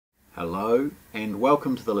Hello and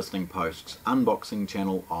welcome to the Listening Post's unboxing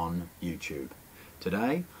channel on YouTube.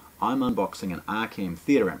 Today I'm unboxing an Arcam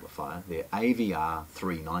theatre amplifier, their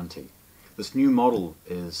AVR390. This new model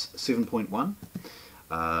is 7.1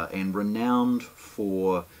 and renowned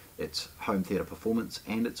for its home theatre performance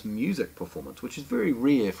and its music performance, which is very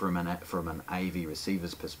rare from an AV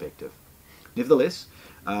receiver's perspective. Nevertheless,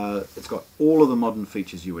 it's got all of the modern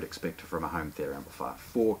features you would expect from a home theatre amplifier.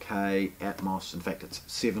 4K, Atmos, in fact it's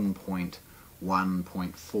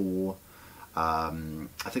 7.1.4. I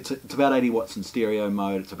think it's about 80 watts in stereo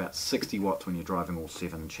mode, it's about 60 watts when you're driving all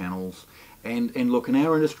 7 channels. And look, in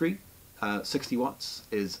our industry, 60 watts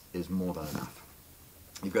is more than enough.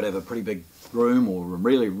 You've got to have a pretty big room or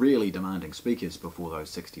really demanding speakers before those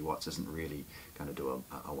 60 watts isn't really going to do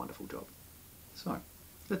a wonderful job. So,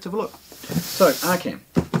 let's have a look. So, Arcam.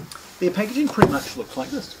 Their packaging pretty much looks like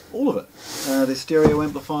this. All of it. Their stereo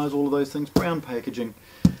amplifiers, all of those things. Brown packaging,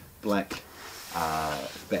 black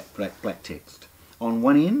text. On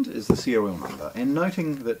one end is the serial number, and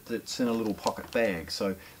noting that it's in a little pocket bag,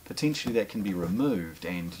 so potentially that can be removed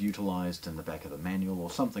and utilised in the back of the manual or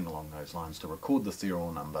something along those lines to record the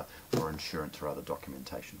serial number for insurance or other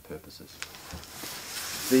documentation purposes.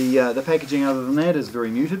 The packaging other than that is very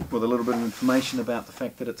muted, with a little bit of information about the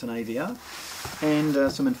fact that it's an AVR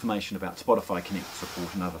and some information about Spotify Connect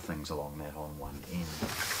support and other things along that on one end.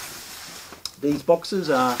 These boxes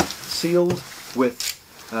are sealed with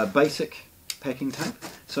basic packing tape,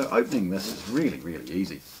 so opening this is really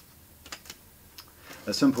easy.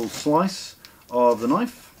 A simple slice of the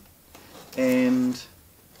knife and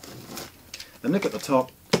a nick at the top,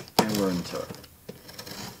 and we're into it.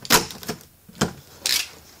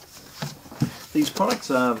 These products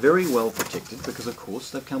are very well protected because of course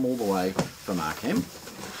they've come all the way from Arcam.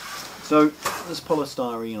 So there's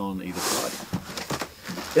polystyrene on either side.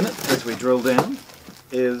 In it, as we drill down,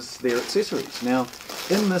 is their accessories. Now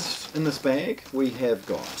in this bag we have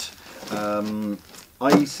got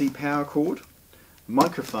IEC power cord,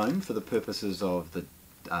 microphone for the purposes of the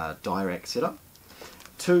Dirac setup,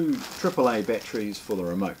 2 AAA batteries for the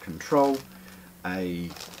remote control, a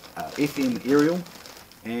FM aerial,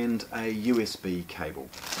 and a USB cable.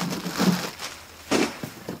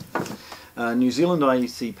 New Zealand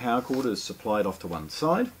IEC power cord is supplied off to one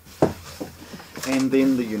side, and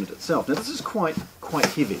then the unit itself. Now this is quite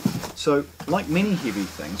heavy, so like many heavy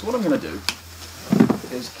things, what I'm going to do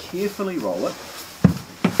is carefully roll it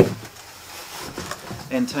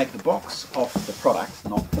and take the box off the product,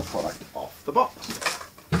 not the product off the box.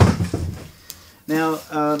 Now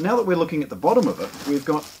that we're looking at the bottom of it, we've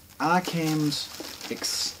got Arcam's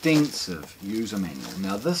extensive user manual.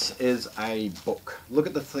 Now this is a book. Look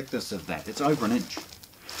at the thickness of that. It's over an inch.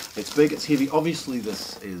 It's big, it's heavy. Obviously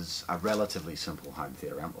this is a relatively simple home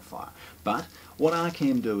theatre amplifier, but what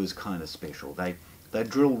Arcam do is kind of special. They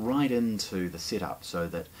drill right into the setup so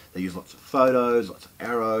that they use lots of photos, lots of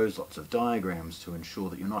arrows, lots of diagrams to ensure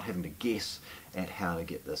that you're not having to guess at how to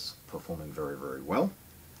get this performing very well.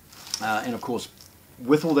 And of course,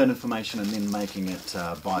 with all that information and then making it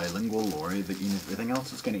bilingual or everything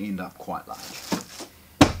else, it's going to end up quite large.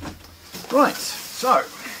 Right, so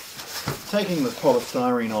taking this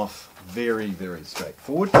polystyrene off, very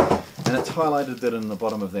straightforward, and it's highlighted that in the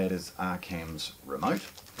bottom of that is Arcam's remote.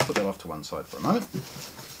 Put that off to one side for a moment.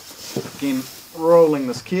 Again, rolling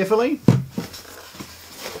this carefully,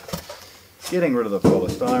 getting rid of the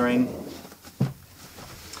polystyrene.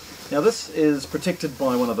 Now this is protected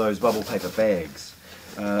by one of those bubble paper bags.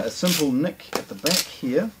 A simple nick at the back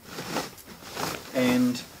here,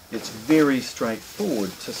 and it's very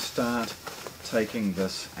straightforward to start taking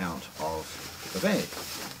this out of the bag.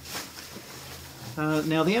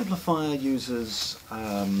 Now the amplifier uses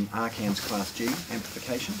Arcam's Class G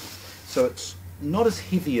amplification, so it's not as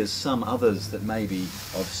heavy as some others that may be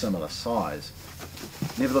of similar size.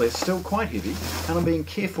 Nevertheless, still quite heavy, and I'm being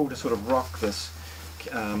careful to sort of rock this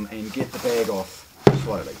and get the bag off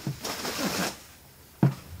slowly. Okay.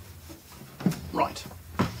 Right.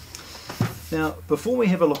 Now, before we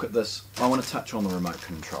have a look at this, I want to touch on the remote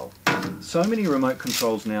control. So many remote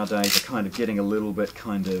controls nowadays are kind of getting a little bit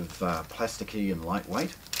kind of plasticky and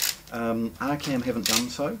lightweight. Arcam haven't done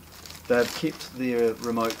so. They've kept their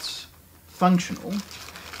remotes functional,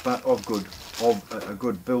 but of a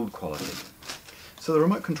good build quality. So the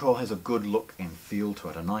remote control has a good look and feel to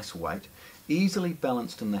it, a nice weight, easily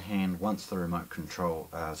balanced in the hand once the remote control,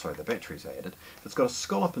 the batteries are added. It's got a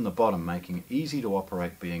scallop in the bottom, making it easy to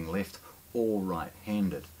operate being left or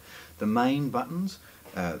right-handed. The main buttons,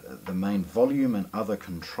 the main volume and other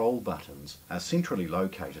control buttons are centrally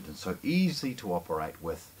located and so easy to operate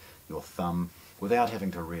with your thumb without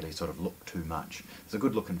having to really sort of look too much. There's a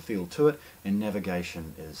good look and feel to it, and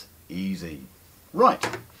navigation is easy. Right,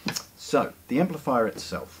 so the amplifier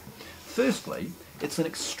itself. Firstly, it's an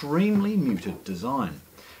extremely muted design.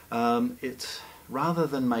 It's rather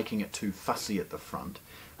than making it too fussy at the front,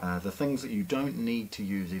 the things that you don't need to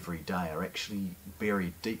use every day are actually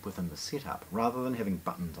buried deep within the setup, rather than having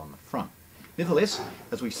buttons on the front. Nevertheless,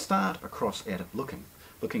 as we start across at it looking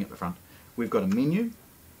at the front, we've got a menu,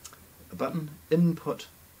 a button, input,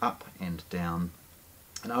 up and down,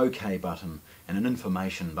 an OK button, and an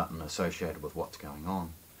information button associated with what's going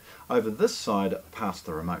on. Over this side, past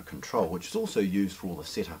the remote control, which is also used for all the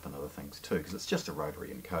setup and other things too, because it's just a rotary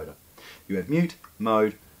encoder. You have mute,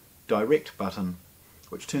 mode, direct button,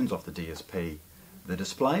 which turns off the DSP, the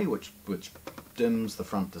display, which dims the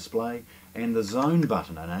front display, and the zone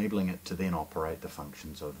button, enabling it to then operate the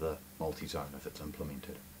functions of the multi-zone if it's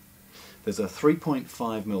implemented. There's a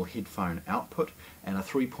 3.5mm headphone output and a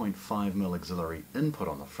 3.5mm auxiliary input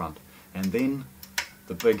on the front, and then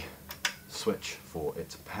the big switch for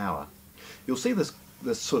its power. You'll see this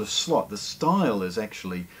sort of slot. The style is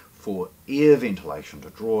actually for air ventilation, to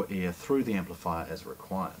draw air through the amplifier as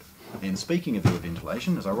required. And speaking of air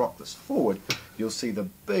ventilation, as I rock this forward, you'll see the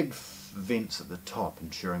big vents at the top,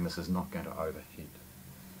 ensuring this is not going to overheat.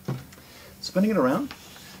 Spinning it around,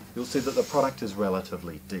 you'll see that the product is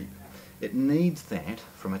relatively deep. It needs that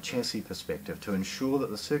from a chassis perspective to ensure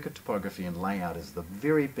that the circuit topography and layout is the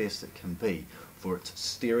very best it can be for its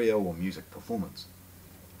stereo or music performance.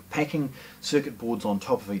 Packing circuit boards on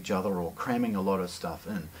top of each other or cramming a lot of stuff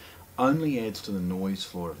in only adds to the noise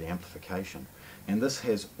floor of the amplification, and this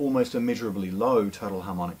has almost immeasurably low total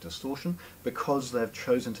harmonic distortion because they've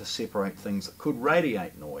chosen to separate things that could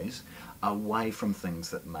radiate noise away from things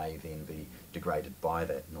that may then be degraded by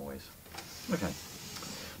that noise. Okay.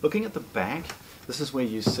 Looking at the back, this is where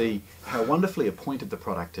you see how wonderfully appointed the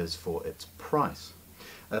product is for its price.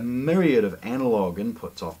 A myriad of analog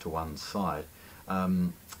inputs off to one side.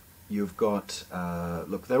 You've got,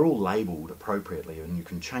 look, they're all labelled appropriately, and you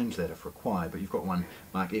can change that if required, but you've got one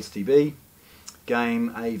marked STB, Game,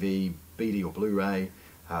 AV, BD or Blu-ray,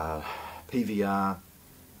 PVR,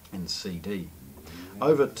 and CD.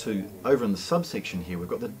 Over in the subsection here, we've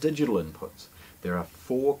got the digital inputs. There are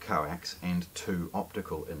 4 coax and 2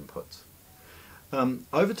 optical inputs.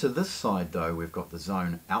 Over to this side though, we've got the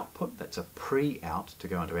zone output. That's a pre-out to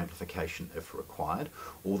go into amplification if required,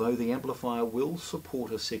 although the amplifier will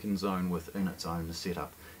support a second zone within its own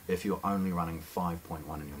setup if you're only running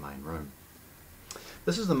 5.1 in your main room.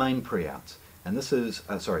 This is the main pre-outs, and this is,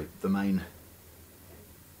 the main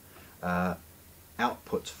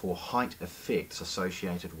outputs for height effects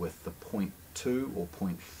associated with the 0.2 or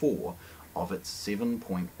 0.4 of its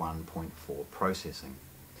 7.1.4 processing.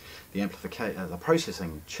 The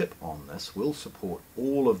processing chip on this will support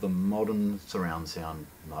all of the modern surround sound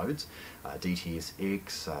modes,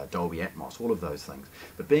 DTS-X, Dolby Atmos, all of those things.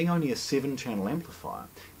 But being only a 7-channel amplifier,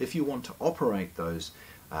 if you want to operate those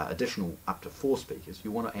additional up to 4 speakers,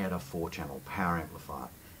 you want to add a 4-channel power amplifier.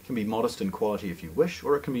 It can be modest in quality if you wish,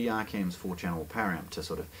 or it can be Arcam's 4-channel power amp to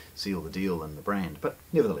sort of seal the deal in the brand, but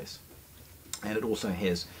nevertheless. And it also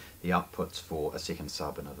has the outputs for a second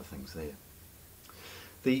sub and other things there.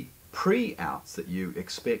 The pre-outs that you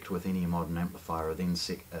expect with any modern amplifier are then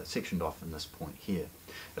sectioned off in this point here.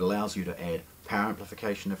 It allows you to add power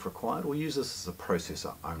amplification if required, or use this as a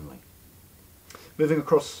processor only. Moving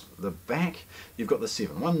across the back, you've got the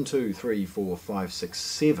 7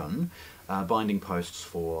 binding posts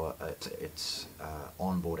for its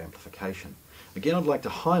onboard amplification. Again, I'd like to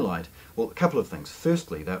highlight, well, a couple of things.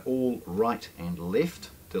 Firstly, they're all right and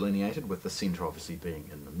left delineated, with the centre obviously being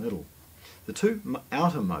in the middle. The 2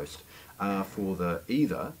 outermost are for the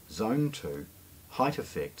either Zone 2, height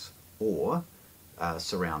effects, or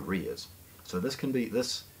surround rears. So this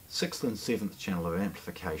 6th and 7th channel of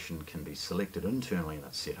amplification can be selected internally, and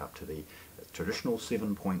it's set up to the traditional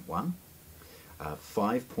 7.1,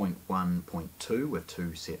 5.1.2 with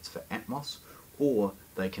 2 sets for Atmos, or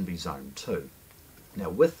they can be Zone 2. Now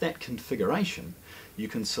with that configuration, you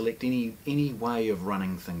can select any way of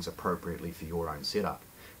running things appropriately for your own setup.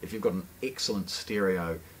 If you've got an excellent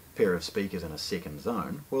stereo pair of speakers in a second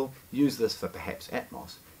zone, well, use this for perhaps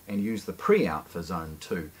Atmos, and use the pre-out for Zone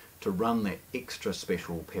 2 to run that extra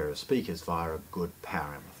special pair of speakers via a good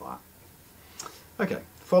power amplifier. Okay,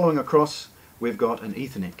 following across, we've got an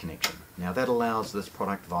Ethernet connection. Now that allows this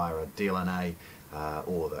product via a DLNA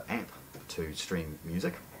or the app to stream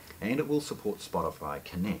music, and it will support Spotify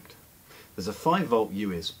Connect. There's a 5-volt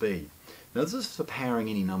USB. Now this is for powering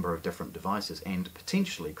any number of different devices, and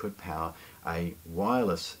potentially could power a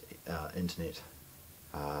wireless internet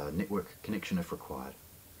network connection if required.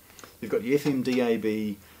 You've got your FM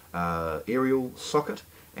DAB aerial socket,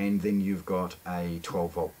 and then you've got a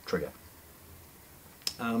 12 volt trigger.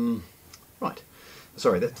 Right,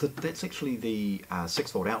 sorry, that's actually the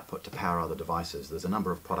 6 volt output to power other devices. There's a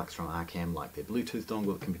number of products from Arcam, like their Bluetooth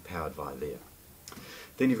dongle, that can be powered via there.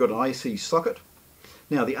 Then you've got an IC socket.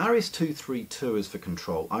 Now the RS232 is for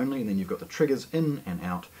control only, and then you've got the triggers in and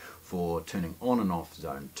out for turning on and off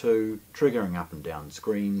zone 2, triggering up and down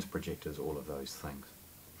screens, projectors, all of those things.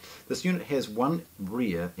 This unit has one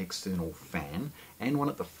rear external fan and one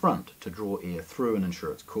at the front to draw air through and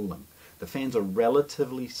ensure it's cooling. The fans are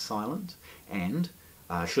relatively silent, and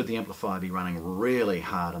should the amplifier be running really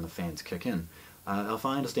hard and the fans kick in, if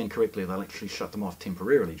I understand correctly, they'll actually shut them off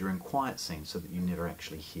temporarily during quiet scenes so that you never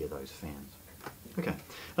actually hear those fans. Okay,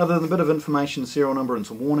 other than a bit of information, serial number and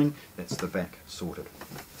some warning, that's the back sorted.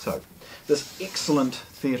 So, this excellent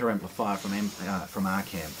theatre amplifier from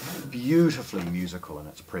Arcam, beautifully musical in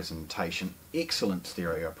its presentation, excellent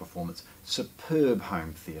stereo performance, superb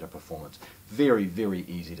home theatre performance, very, very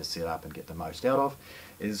easy to set up and get the most out of,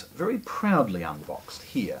 is very proudly unboxed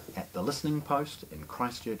here at the Listening Post in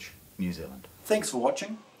Christchurch, New Zealand. Thanks for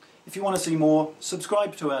watching. If you want to see more,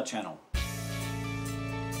 subscribe to our channel.